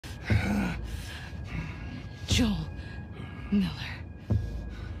Joel Miller.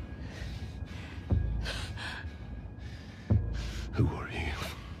 Who are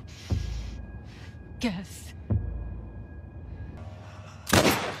you? Guess.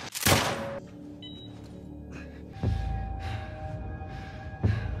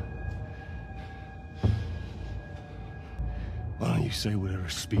 Why don't you say whatever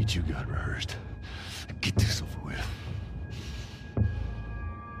speech you got rehearsed and get this over with?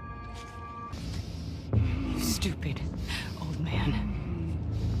 You stupid old man.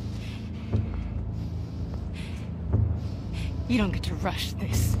 You don't get to rush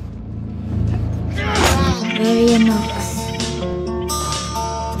this. Very enough.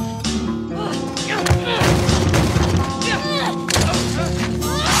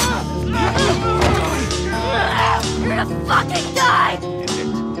 You're gonna fucking die!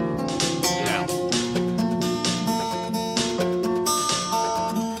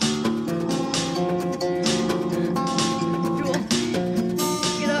 Joel,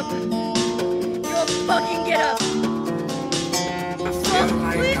 get up. Joel, fucking get up. Joel,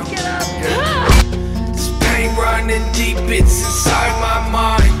 please get up. This pain running deep, it's inside my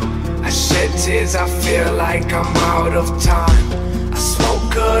mind. I shed tears, I feel like I'm out of time. I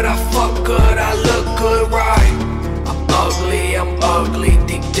smoke good, I fuck good, I look good, right? I'm ugly,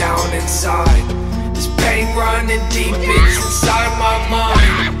 deep down inside. This pain running deep, it's inside my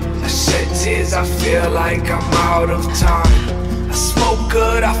mind. I shed tears, I feel like I'm out of time. I smoke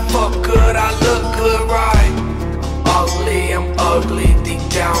good, I fuck good, I look good, right? I'm ugly, deep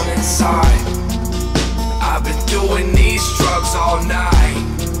down inside. I've been doing these drugs all night.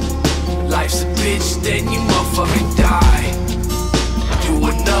 Life's a bitch, then you motherfucking die. Do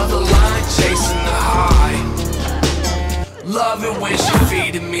another line, chasing the high. Love it when she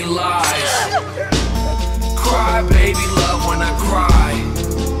feeding me lies. Cry, baby, love when I cry.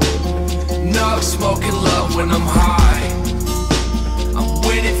 Nug smoking love when I'm high. I'm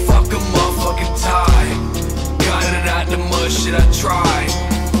winning, fuck a motherfucking tie. Got it out the mud, shit I tried,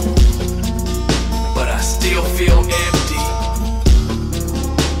 but I still feel empty.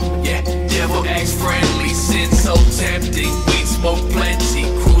 Yeah, devil acts friendly, sin so tempting. Weed smoke plenty,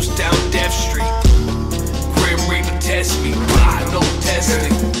 cruise down Death Street. Grim Reaper test me, no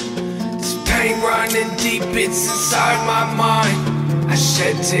testing. This pain running deep, it's inside my mind. I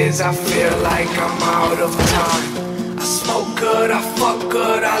shed tears, I feel like I'm out of time. I smoke good, I fuck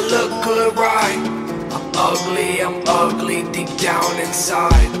good, I look good, right? I'm ugly, deep down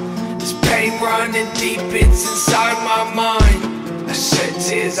inside. This pain running deep, it's inside my mind. I shed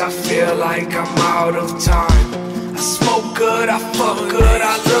tears, I feel like I'm out of time. I smoke good, I fuck good,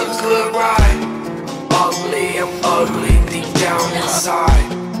 I look good, right? I'm ugly, deep down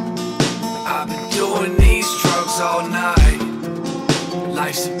inside. I've been doing these drugs all night.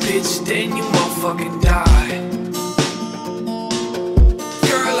 Life's a bitch, then you motherfucking die.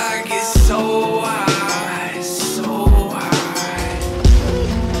 Girl, I get so high, so high.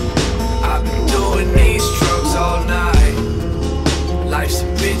 I've been doing these drugs all night. Life's a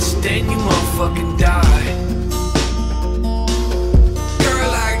bitch, then you motherfucking die.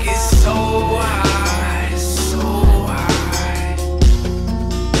 Girl, I get so high, so high.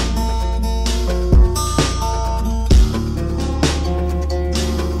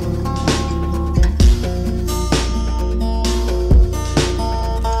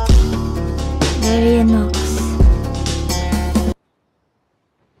 Very enough.